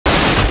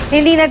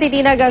Hindi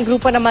natitinag ang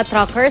grupo ng mga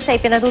truckers sa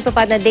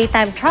ipinatutupad na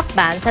daytime truck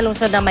ban sa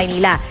lungsod ng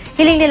Maynila.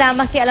 Hiling nila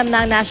makialam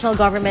na ang national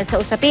government sa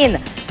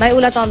usapin. May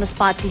ulat on the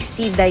spot si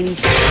Steve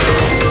Dailisa.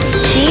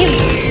 Steve?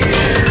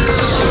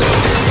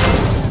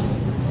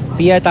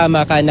 Pia,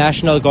 tama ka,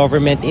 national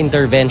government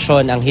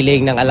intervention ang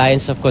hiling ng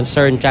Alliance of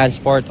Concerned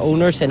Transport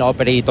Owners and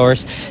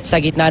Operators sa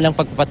gitna ng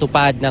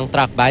pagpapatupad ng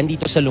truck ban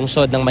dito sa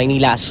lungsod ng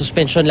Maynila.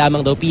 Suspension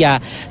lamang daw, Pia,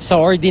 sa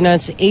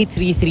Ordinance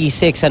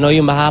 8336,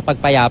 yung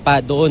makapagpayapa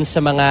doon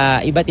sa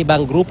mga iba't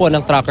ibang grupo ng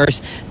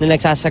truckers na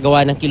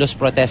nagsasagawa ng kilos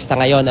protesta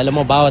ngayon.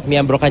 Alam mo, bawat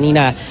miyembro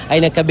kanina ay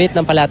nagkabit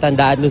ng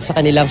palatandaan doon sa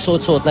kanilang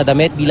suot-suot na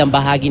damit bilang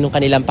bahagi ng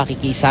kanilang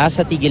pakikisa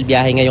sa tigil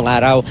biyahe ngayong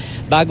araw.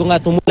 Bago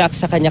nga tumulak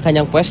sa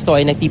kanya-kanyang pwesto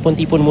ay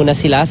nagtipon-tipon muna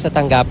sila sa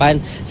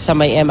tanggapan sa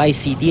may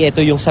MICT.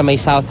 Ito yung sa may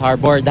South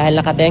Harbor. Dahil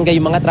nakatenga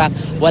yung mga truck,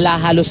 wala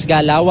halos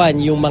galawan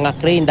yung mga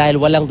crane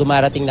dahil walang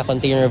dumarating na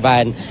container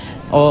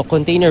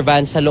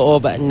van sa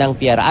loob ng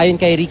pier. Ayon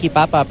kay Ricky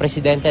Papa,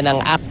 presidente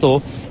ng ACTO,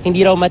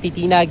 hindi raw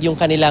matitinag yung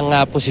kanilang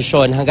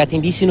posisyon hanggat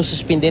hindi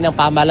sinususpinde ng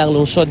pamahalang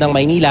lungsod ng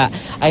Maynila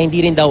ay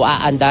hindi rin daw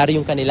aandar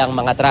yung kanilang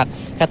mga truck.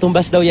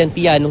 Katumbas daw yan,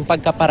 Pia, nung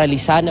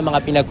pagkaparalisa ng mga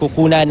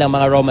pinagkukunan ng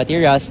mga raw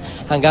materials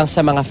hanggang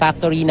sa mga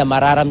factory na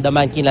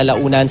mararamdaman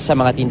kinalaunan sa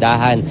mga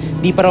tindahan.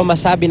 Di pa raw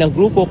masabi ng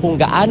grupo kung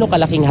gaano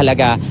kalaking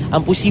halaga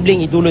ang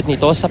posibleng idulot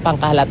nito sa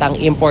pangkahalatang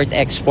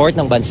import-export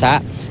ng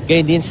bansa,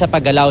 gayon din sa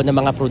paggalaw ng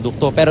mga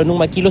produkto. Pero nung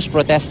magkilos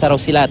protesta raw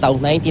sila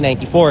taong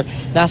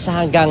 1994, nasa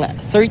hanggang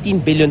 13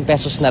 billion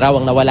pesos na raw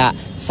ang nawala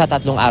sa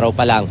 3 araw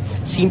pa lang.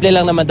 Simple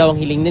lang naman daw ang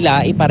hiling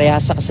nila,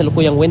 iparehas sa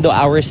kasalukuyang window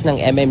hours ng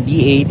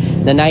MMDA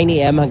na 9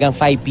 a.m. hanggang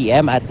 5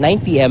 p.m. at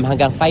 9 p.m.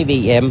 hanggang 5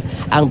 a.m.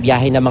 ang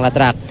biyahe ng mga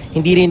truck.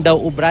 Hindi rin daw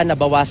ubra na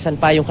bawasan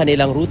pa yung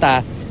kanilang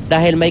ruta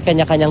dahil may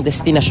kanya-kanyang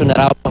destinasyon na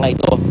raw mga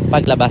ito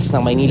paglabas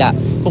ng Maynila.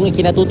 Kung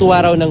ikinatutuwa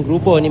raw ng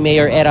grupo ni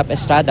Mayor Erap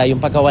Estrada yung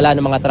pagkawala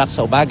ng mga truck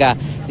sa umaga,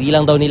 hindi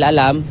lang daw nila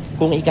alam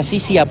kung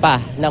ikasisiya pa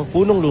ng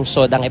punong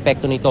lungsod ang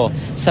epekto nito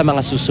sa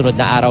mga susunod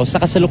na araw. Sa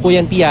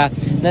kasalukuyan, Pia,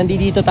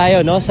 nandito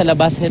tayo sa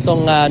labas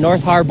nitong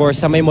North Harbor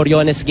sa may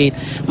Moriones Gate.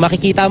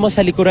 Makikita mo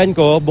sa likuran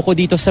ko, bukod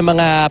dito sa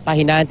mga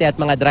pahinante at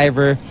mga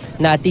driver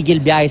na tigil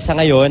biyahe sa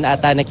ngayon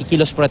at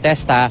nakikilos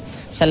protesta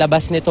sa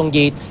labas nitong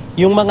gate,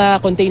 yung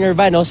mga container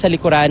van sa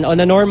likuran, on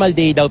a normal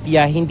day daw,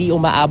 Pia, hindi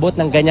umaabot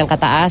ng ganyang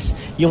kataas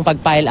yung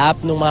pag-pile up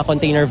ng mga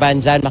container van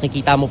dyan.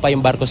 Makikita mo pa yung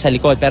barko sa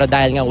likod. Pero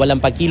dahil nga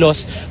walang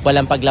pagkilos,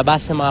 walang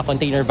paglabas ng mga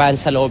container van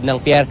sa loob ng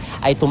pier,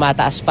 ay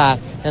tumataas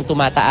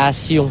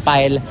yung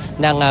pile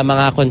ng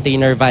mga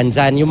container van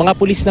dyan. Yung mga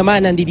pulis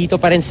naman, nandito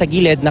pa rin sa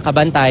gilid,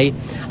 nakabantay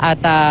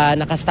at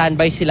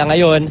naka-standby sila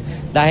ngayon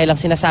dahil ang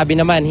sinasabi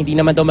naman, hindi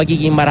naman daw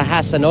magiging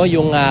marahas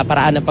yung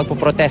paraan ng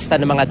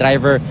pagpoprotesta ng mga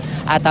driver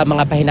at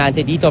mga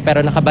pahinante dito,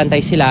 pero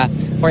nakabantay sila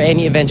for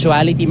any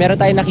eventuality. Meron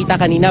tayong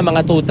nakita kanina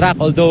mga tow truck,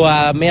 although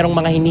merong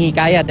mga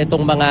hinihikayat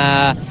itong mga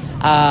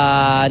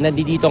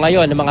nandito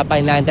ngayon ng mga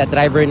pahinante at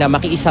driver na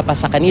makiisa pa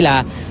sa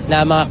kanila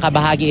na mga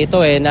kabahagi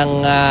ito ng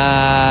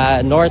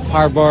North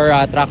Harbor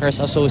Truckers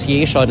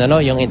Association,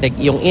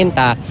 yung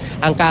INTA.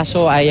 Ang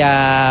kaso ay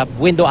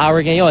window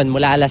hour ngayon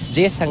mula alas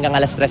 10 hanggang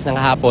alas 3 ng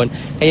hapon.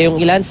 Kaya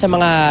yung ilan sa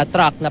mga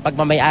truck na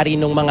pagmamayari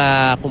ng mga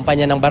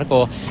kumpanya ng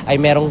barko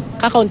ay merong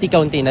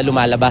kakaunti-kaunti na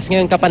lumalabas.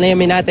 Ngayon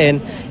kapanayamin natin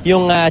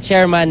yung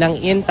chairman ng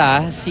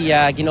INTA, si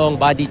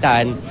Ginoong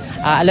Baditan.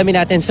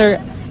 Alamin natin,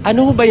 sir,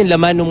 ano ba yung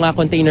laman ng mga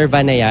container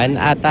van na yan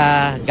at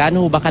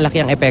gaano ba kalaki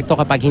ang epekto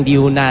kapag hindi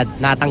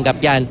natanggap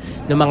yan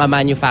ng mga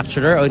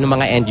manufacturer o ng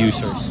mga end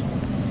users?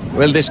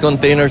 Well, these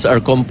containers are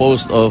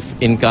composed of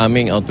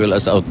incoming as well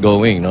as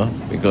outgoing, no?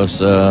 Because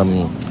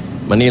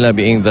Manila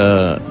being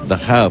the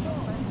hub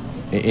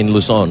in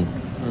Luzon,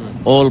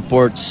 all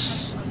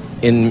ports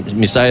in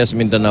Visayas,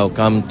 Mindanao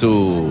come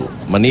to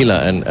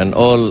Manila and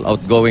all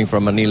outgoing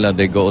from Manila,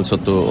 they go also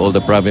to all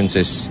the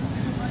provinces.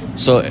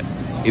 So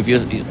if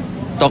you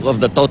talk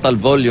of the total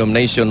volume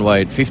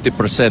nationwide, 50%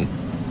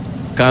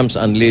 comes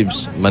and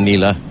leaves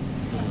Manila.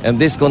 And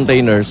these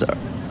containers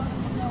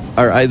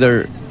are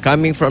either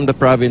coming from the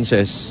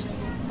provinces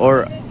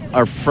or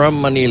are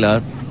from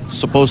Manila,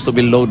 supposed to be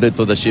loaded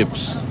to the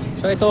ships.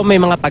 So ito, may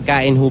mga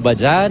pagkain ho ba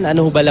dyan?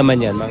 Ano ho ba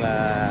laman yan? Mga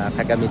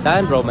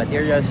kagamitan, raw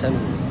materials?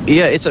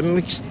 Yeah, it's a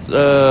mixed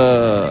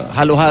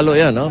halo-halo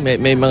yan. No? May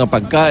mga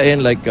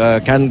pagkain like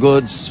canned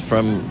goods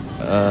from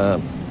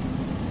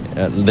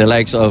the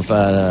likes of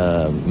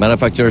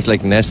manufacturers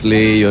like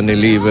Nestle,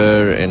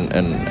 Unilever,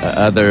 and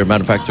other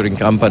manufacturing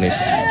companies.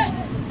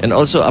 And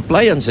also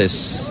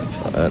appliances,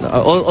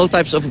 all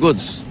types of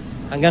goods.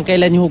 Hanggang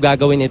kailan niyo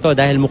gagawin ito?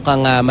 Dahil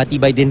mukhang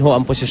matibay din ho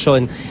ang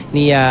posisyon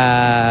ni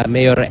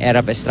Mayor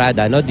Erap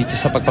Estrada dito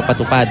sa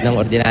pagpapatupad ng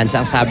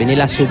ordinansa. Ang sabi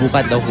nila,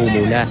 subukan daw ho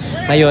muna.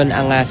 Ngayon,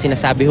 ang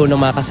sinasabi ho ng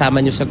mga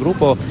kasama niyo sa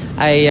grupo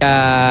ay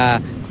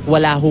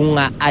wala hong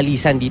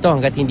alisan dito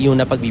hanggat hindi ho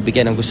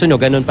napagbibigyan ng gusto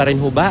nyo. Ganun pa rin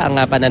ho ba ang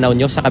pananaw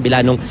nyo sa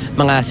kabila ng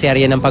mga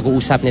serye ng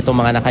pag-uusap nitong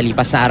mga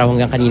nakalipas na araw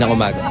hanggang kaninang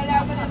umaga?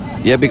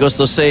 Yeah, because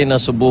to say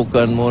na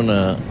subukan mo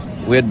na,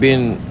 we had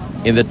been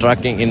in the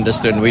trucking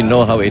industry and we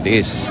know how it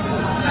is.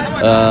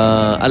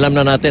 Alam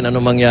na natin ano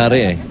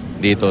mangyari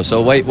dito.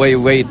 So why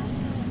wait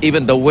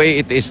even the way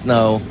it is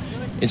now,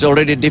 it's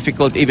already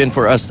difficult even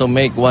for us to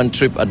make one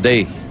trip a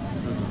day.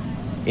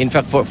 In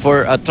fact,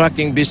 for a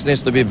trucking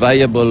business to be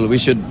viable, we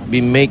should be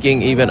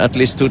making even at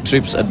least 2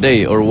 trips a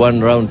day or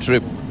 1 round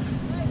trip.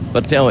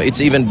 But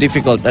it's even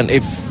difficult. And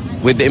if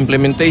with the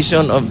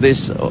implementation of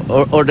this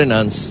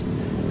ordinance,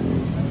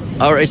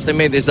 our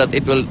estimate is that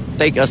it will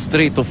take us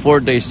 3 to 4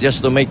 days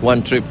just to make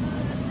 1 trip.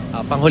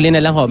 Panghuli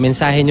na lang ho,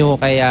 mensahe nyo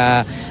kay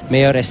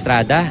Mayor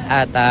Estrada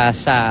at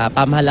sa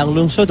pamahalang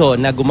lungsod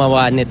na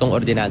gumawa nitong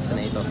ordinansa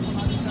na ito.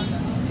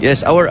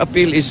 Yes, our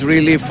appeal is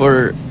really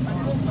for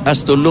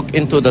us to look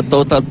into the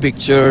total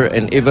picture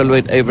and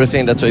evaluate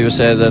everything. That's why you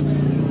said that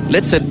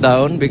let's sit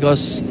down,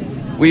 because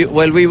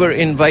while we were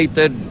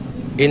invited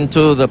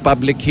into the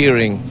public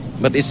hearing,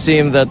 but it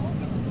seemed that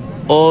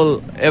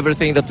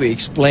everything that we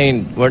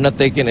explained were not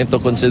taken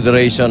into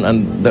consideration,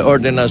 and the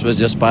ordinance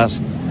was just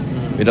passed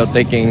without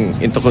taking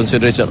into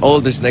consideration all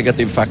these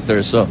negative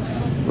factors. So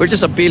we're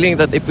just appealing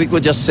that if we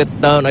could just sit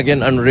down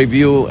again and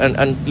review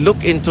and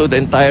look into the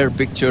entire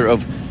picture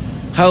of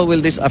how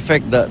will this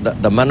affect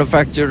the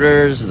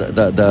manufacturers,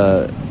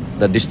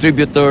 the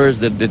distributors,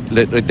 the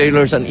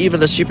retailers, and even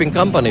the shipping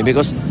company,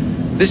 because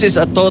this is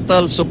a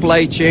total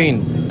supply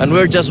chain, and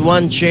we're just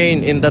one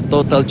chain in that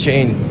total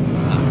chain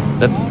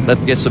that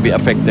gets to be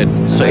affected.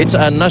 So it's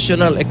a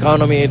national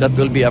economy that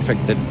will be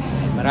affected.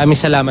 Maraming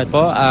salamat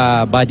po,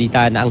 Buddy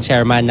Tan, ang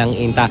chairman ng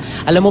INTA.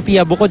 Alam mo,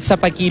 Pia, bukod sa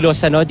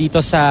pagkilos dito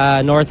sa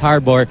North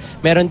Harbor,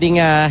 meron ding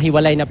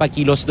hiwalay na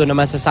pagkilos doon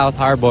naman sa South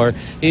Harbor.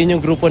 Yun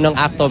yung grupo ng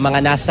ACTO, mga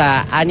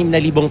nasa 6,000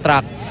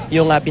 truck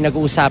yung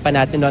pinag-uusapan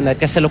natin noon.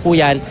 At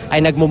kasalukuyan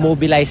ay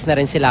nagmo-mobilize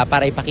na rin sila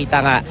para ipakita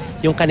nga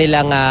yung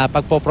kanilang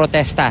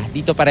pagpoprotesta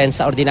dito pa rin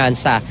sa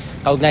ordinansa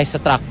kaugnay sa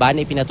truck ban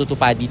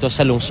ipinatutupad dito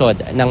sa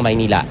lungsod ng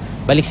Maynila.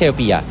 Balik sa iyo,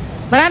 Pia.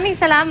 Maraming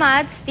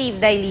salamat, Steve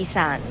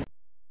Dailisan.